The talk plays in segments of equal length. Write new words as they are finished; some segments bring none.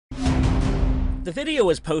The video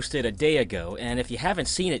was posted a day ago, and if you haven't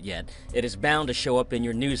seen it yet, it is bound to show up in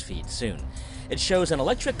your newsfeed soon. It shows an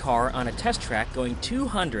electric car on a test track going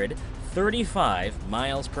 235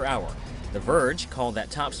 miles per hour. The Verge called that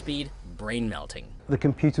top speed brain-melting. The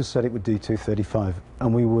computer said it would do 235,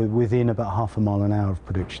 and we were within about half a mile an hour of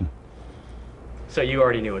prediction. So you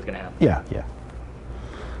already knew it was going to happen? Yeah.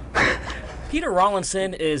 Peter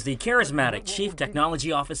Rawlinson is the charismatic Chief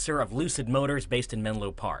Technology Officer of Lucid Motors based in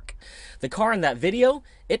Menlo Park. The car in that video,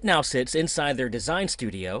 it now sits inside their design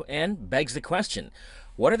studio and begs the question,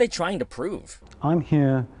 what are they trying to prove? I'm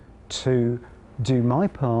here to do my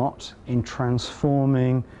part in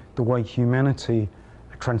transforming the way humanity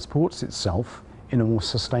transports itself in a more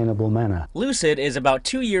sustainable manner. Lucid is about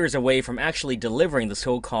 2 years away from actually delivering the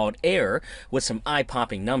so-called Air with some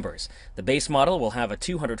eye-popping numbers. The base model will have a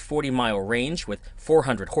 240-mile range with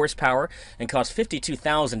 400 horsepower and cost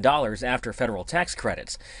 $52,000 after federal tax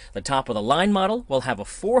credits. The top-of-the-line model will have a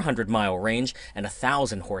 400-mile range and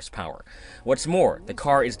 1,000 horsepower. What's more, the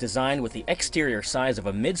car is designed with the exterior size of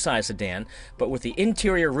a mid-size sedan, but with the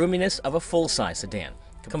interior roominess of a full-size sedan,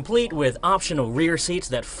 complete with optional rear seats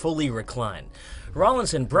that fully recline.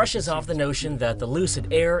 Rawlinson brushes off the notion that the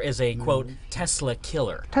Lucid Air is a, quote, Tesla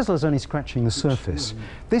killer. Tesla's only scratching the surface.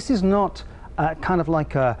 This is not kind of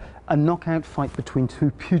like a knockout fight between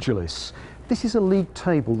two pugilists. This is a league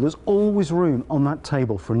table. There's always room on that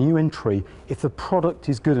table for a new entry if the product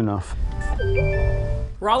is good enough.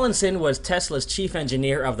 Rawlinson was Tesla's chief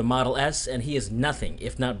engineer of the Model S, and he is nothing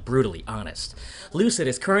if not brutally honest. Lucid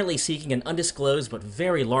is currently seeking an undisclosed but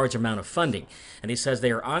very large amount of funding, and he says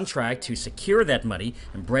they are on track to secure that money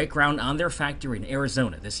and break ground on their factory in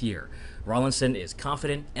Arizona this year. Rawlinson is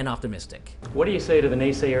confident and optimistic. What do you say to the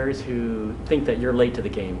naysayers who think that you're late to the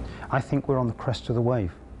game? I think we're on the crest of the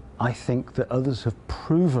wave. I think that others have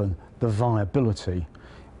proven the viability,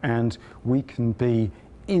 and we can be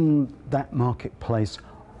in that marketplace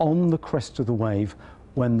on the crest of the wave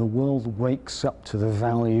when the world wakes up to the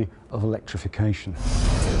value of electrification.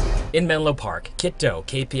 In Menlo Park, Kiet Do,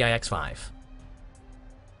 KPIX 5.